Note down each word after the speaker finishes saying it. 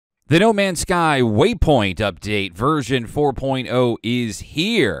The No Man's Sky Waypoint update version 4.0 is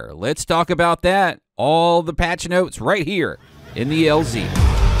here. Let's talk about that. All the patch notes right here in the LZ.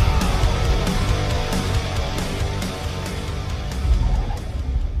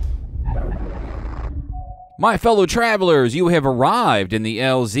 My fellow travelers, you have arrived in the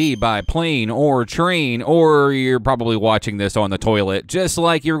LZ by plane or train, or you're probably watching this on the toilet, just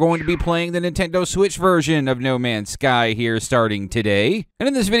like you're going to be playing the Nintendo Switch version of No Man's Sky here starting today. And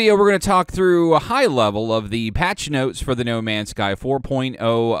in this video, we're going to talk through a high level of the patch notes for the No Man's Sky 4.0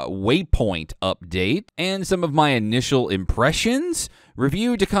 Waypoint update, and some of my initial impressions.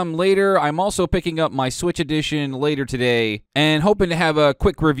 Review to come later. I'm also picking up my Switch edition later today and hoping to have a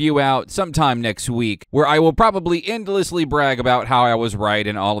quick review out sometime next week where I will probably endlessly brag about how I was right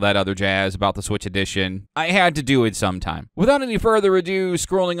and all of that other jazz about the Switch edition. I had to do it sometime. Without any further ado,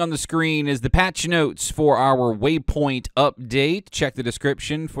 scrolling on the screen is the patch notes for our Waypoint update. Check the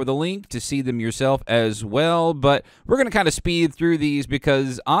description for the link to see them yourself as well, but we're going to kind of speed through these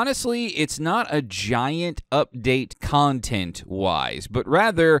because honestly, it's not a giant update content-wise. But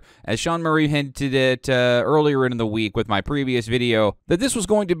rather, as Sean Murray hinted at earlier in the week with my previous video, that this was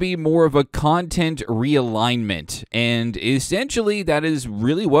going to be more of a content realignment, and essentially that is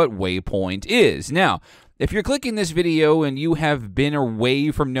really what Waypoint is. Now, if you're clicking this video and you have been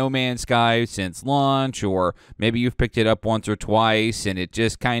away from No Man's Sky since launch, or maybe you've picked it up once or twice and it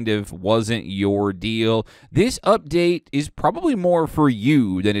just kind of wasn't your deal, this update is probably more for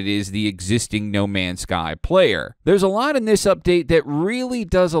you than it is the existing No Man's Sky player. There's a lot in this update that really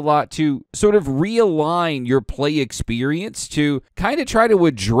does a lot to sort of realign your play experience to kind of try to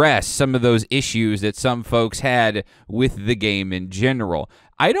address some of those issues that some folks had with the game in general.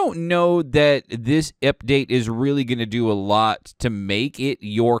 I don't know that this update is really going to do a lot to make it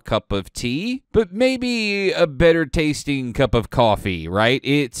your cup of tea, but maybe a better tasting cup of coffee, right?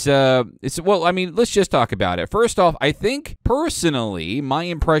 Well, I mean, let's just talk about it. First off, I think personally, my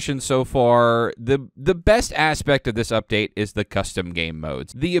impression so far, the best aspect of this update is the custom game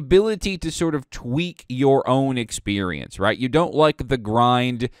modes. The ability to sort of tweak your own experience, right? You don't like the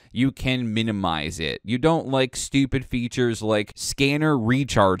grind, you can minimize it. You don't like stupid features like scanner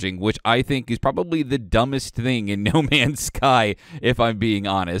recharging, which I think is probably the dumbest thing in No Man's Sky, if I'm being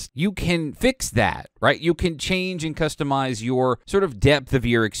honest. You can fix that, right? You can change and customize your sort of depth of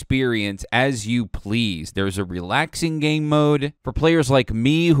your experience as you please. There's a relaxing game mode. For players like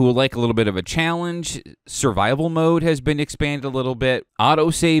me who like a little bit of a challenge, survival mode has been expanded a little bit.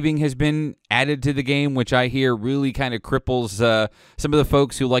 Auto-saving has been added to the game, which I hear really kind of cripples some of the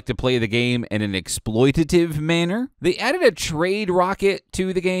folks who like to play the game in an exploitative manner. They added a trade rocket to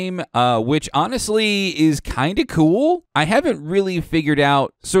the game, which honestly is kind of cool. I haven't really figured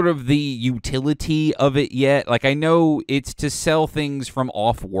out sort of the utility of it yet. Like, I know it's to sell things from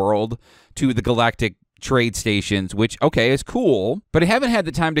off-world to the galactic trade stations, which, okay, is cool, but I haven't had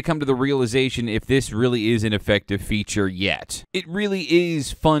the time to come to the realization if this really is an effective feature yet. It really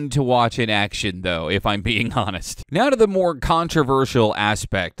is fun to watch in action, though, if I'm being honest. Now to the more controversial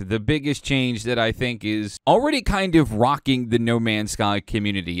aspect, the biggest change that I think is already kind of rocking the No Man's Sky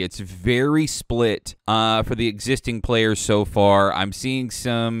community. It's very split for the existing players so far. I'm seeing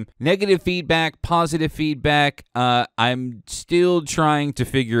some negative feedback, positive feedback. I'm still trying to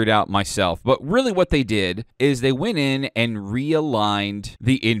figure it out myself, but really what they did is they went in and realigned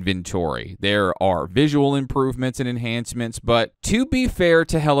the inventory. There are visual improvements and enhancements, but to be fair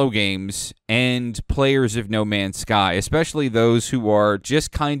to Hello Games and players of No Man's Sky, especially those who are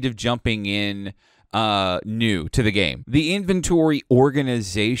just kind of jumping in new to the game, the inventory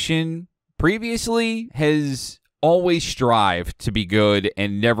organization previously has always strived to be good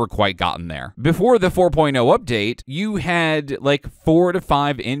and never quite gotten there. Before the 4.0 update, you had like 4 to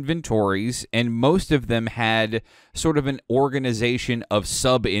 5 inventories, and most of them had sort of an organization of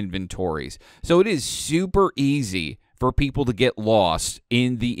sub-inventories. So it is super easy for people to get lost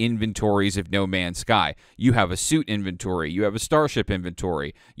in the inventories of No Man's Sky. You have a suit inventory, you have a starship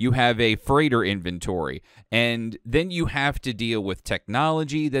inventory, you have a freighter inventory, and then you have to deal with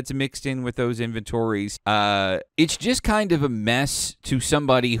technology that's mixed in with those inventories. It's just kind of a mess to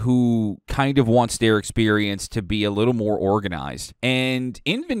somebody who kind of wants their experience to be a little more organized. And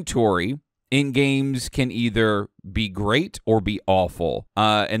inventory in games can either be great or be awful.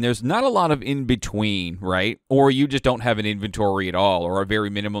 And there's not a lot of in-between, right? Or you just don't have an inventory at all, or a very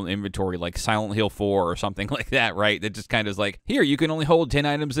minimal inventory like Silent Hill 4 or something like that, right? That just kind of is like, here, you can only hold 10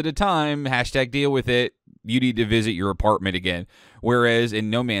 items at a time, hashtag deal with it. you need to visit your apartment again. Whereas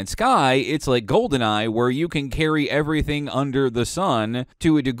in No Man's Sky, it's like GoldenEye, where you can carry everything under the sun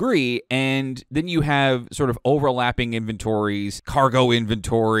to a degree, and then you have sort of overlapping inventories, cargo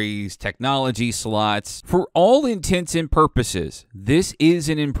inventories, technology slots. For all intents and purposes, this is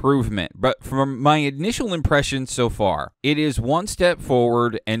an improvement, but from my initial impressions so far, it is one step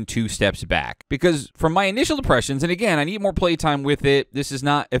forward and two steps back. Because from my initial impressions, and again, I need more playtime with it, this is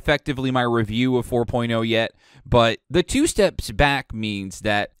not effectively my review of 4.0 yet, but the two steps back means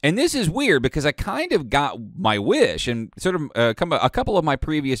that, and this is weird because I kind of got my wish, and sort of a couple of my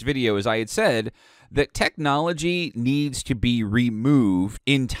previous videos I had said that technology needs to be removed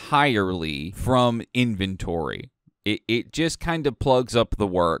entirely from inventory. It just kind of plugs up the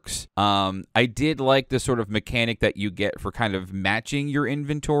works. I did like the sort of mechanic that you get for kind of matching your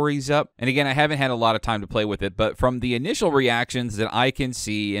inventories up. And again, I haven't had a lot of time to play with it, but from the initial reactions that I can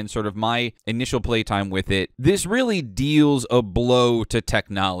see and sort of my initial playtime with it, this really deals a blow to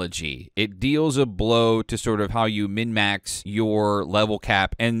technology. It deals a blow to sort of how you min-max your level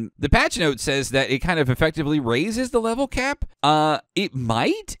cap. And the patch note says that it kind of effectively raises the level cap. It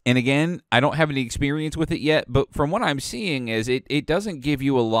might. And again, I don't have any experience with it yet, but from what I'm seeing is it doesn't give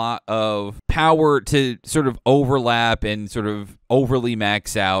you a lot of power to sort of overlap and sort of overly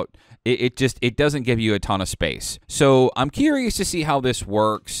max out. It doesn't give you a ton of space. So I'm curious to see how this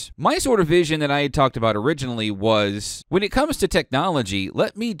works. My sort of vision that I had talked about originally was, when it comes to technology,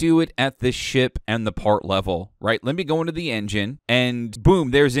 let me do it at the ship and the part level, right? Let me go into the engine and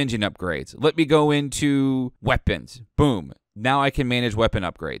boom, there's engine upgrades. Let me go into weapons. Boom. Now I can manage weapon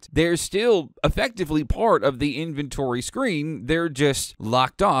upgrades. They're still effectively part of the inventory screen. They're just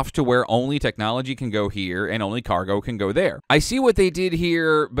locked off to where only technology can go here and only cargo can go there. I see what they did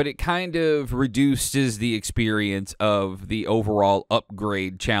here, but it kind of reduces the experience of the overall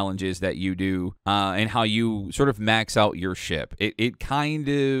upgrade challenges that you do and how you sort of max out your ship. It kind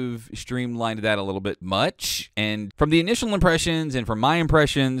of streamlined that a little bit much. And from the initial impressions and from my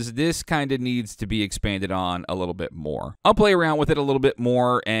impressions, this kind of needs to be expanded on a little bit more. I'll play around with it a little bit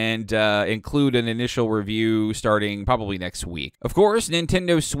more and include an initial review starting probably next week. Of course,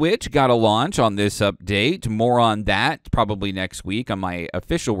 Nintendo Switch got a launch on this update. More on that probably next week on my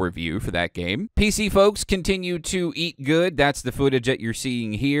official review for that game. PC folks continue to eat good. That's the footage that you're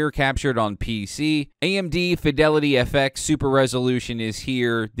seeing here, captured on PC. AMD Fidelity FX Super Resolution is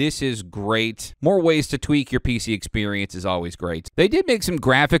here. This is great. More ways to tweak your PC experience is always great. They did make some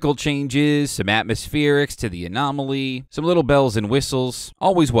graphical changes, some atmospherics to the anomaly, some little bells and whistles,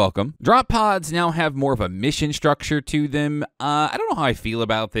 always welcome. Drop pods now have more of a mission structure to them. I don't know how I feel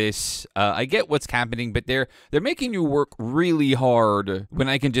about this. I get what's happening, but they're making you work really hard when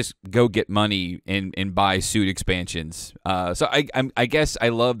I can just go get money and buy suit expansions. So I guess I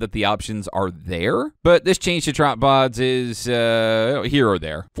love that the options are there, but this change to drop pods is here or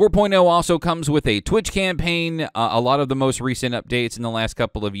there. 4.0 also comes with a Twitch campaign. A lot of the most recent updates in the last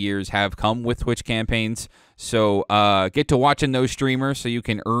couple of years have come with Twitch campaigns. So get to watching those streamers so you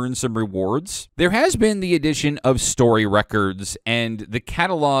can earn some rewards. There has been the addition of story records, and the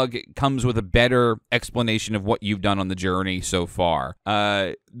catalog comes with a better explanation of what you've done on the journey so far.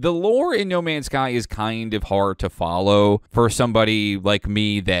 The lore in No Man's Sky is kind of hard to follow for somebody like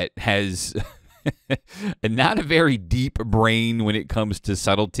me that has not a very deep brain when it comes to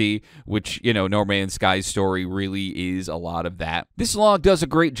subtlety, which, you know, No Man's Sky's story really is a lot of that. This log does a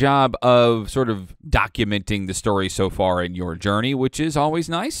great job of sort of documenting the story so far in your journey, which is always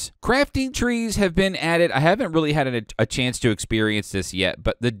nice. Crafting trees have been added. I haven't really had a chance to experience this yet,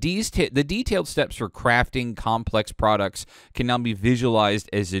 but the detailed steps for crafting complex products can now be visualized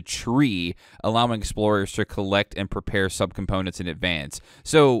as a tree, allowing explorers to collect and prepare subcomponents in advance.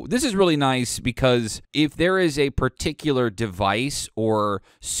 So this is really nice because if there is a particular device or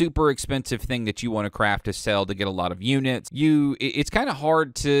super expensive thing that you want to craft to sell to get a lot of units, it's kind of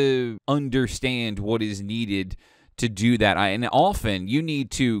hard to understand what is needed to do that. And often you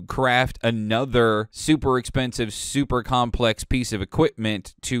need to craft another super expensive, super complex piece of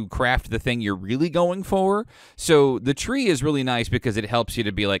equipment to craft the thing you're really going for. So the tree is really nice because it helps you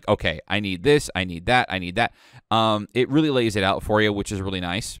to be like, okay, I need this, I need that, I need that. It really lays it out for you, which is really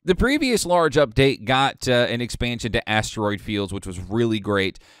nice. The previous large update got an expansion to asteroid fields, which was really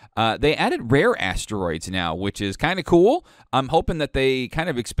great. They added rare asteroids now, which is kind of cool. I'm hoping that they kind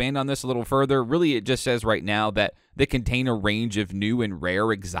of expand on this a little further. Really, it just says right now that they contain a range of new and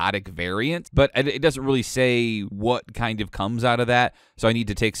rare exotic variants, but it doesn't really say what kind of comes out of that. so I need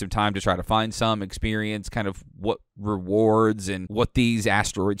to take some time to try to find some, experience kind of what rewards and what these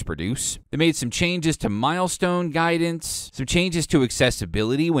asteroids produce. They made some changes to milestone guidance, some changes to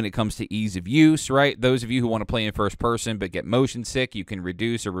accessibility when it comes to ease of use, right? Those of you who want to play in first person but get motion sick, you can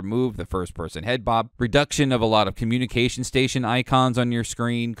reduce or remove the first person head bob. Reduction of a lot of communication station icons on your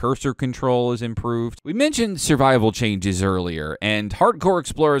screen. Cursor control is improved. We mentioned survival changes earlier, and hardcore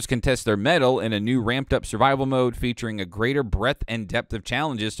explorers can test their mettle in a new ramped up survival mode featuring a greater breadth and depth of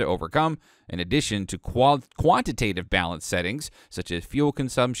challenges to overcome, in addition to quantitative balance settings, such as fuel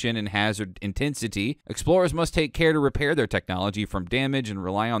consumption and hazard intensity. Explorers must take care to repair their technology from damage and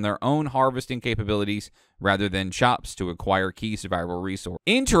rely on their own harvesting capabilities rather than shops to acquire key survival resources.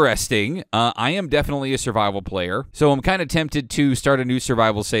 Interesting. I am definitely a survival player, so I'm kind of tempted to start a new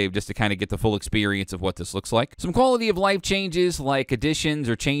survival save just to kind of get the full experience of what this looks like. Some quality of life changes like additions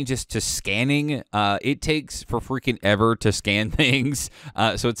or changes to scanning. It takes for freaking ever to scan things,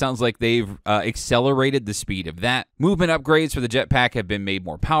 so it sounds like they've accelerated the speed of that. Movement upgrades for the jetpack have been made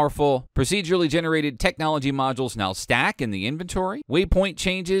more powerful. Procedurally generated technology modules now stack in the inventory. Waypoint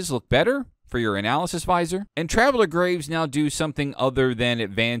changes look better for your analysis visor. And Traveler Graves now do something other than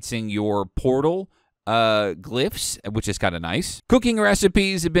advancing your portal glyphs, which is kind of nice. Cooking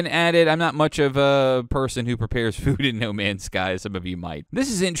recipes have been added. I'm not much of a person who prepares food in No Man's Sky, some of you might. This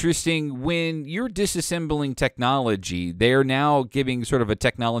is interesting. When you're disassembling technology, they're now giving sort of a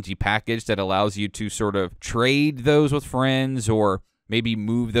technology package that allows you to sort of trade those with friends or maybe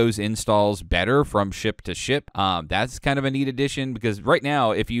move those installs better from ship to ship. That's kind of a neat addition, because right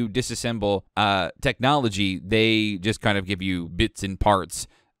now, if you disassemble technology, they just kind of give you bits and parts,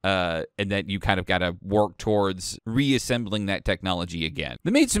 and then you kind of got to work towards reassembling that technology again.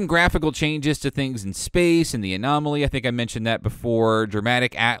 They made some graphical changes to things in space and the anomaly. I think I mentioned that before.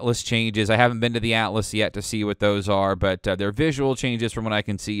 Dramatic Atlas changes. I haven't been to the Atlas yet to see what those are, but they're visual changes from what I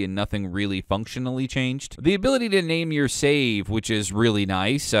can see, and nothing really functionally changed. The ability to name your save, which is really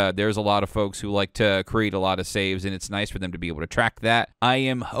nice. There's a lot of folks who like to create a lot of saves, and it's nice for them to be able to track that. I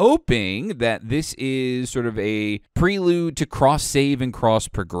am hoping that this is sort of a prelude to cross-save and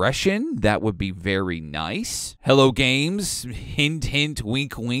cross-progression. That would be very nice. Hello games, hint hint,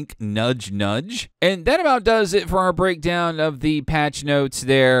 wink wink, nudge nudge. And that about does it for our breakdown of the patch notes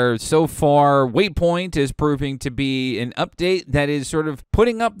there. So far, Waypoint is proving to be an update that is sort of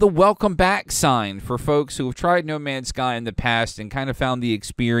putting up the welcome back sign for folks who have tried No Man's Sky in the past and kind of found the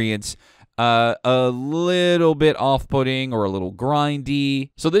experience a little bit off-putting or a little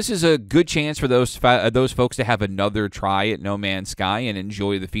grindy. So this is a good chance for those folks to have another try at No Man's Sky and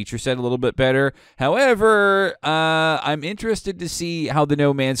enjoy the feature set a little bit better. However, I'm interested to see how the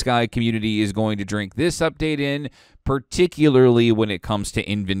No Man's Sky community is going to drink this update in, particularly when it comes to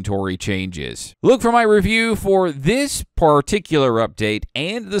inventory changes. Look for my review for this particular update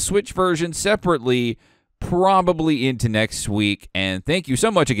and the Switch version separately, probably into next week. And thank you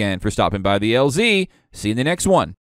so much again for stopping by the LZ. See you in the next one.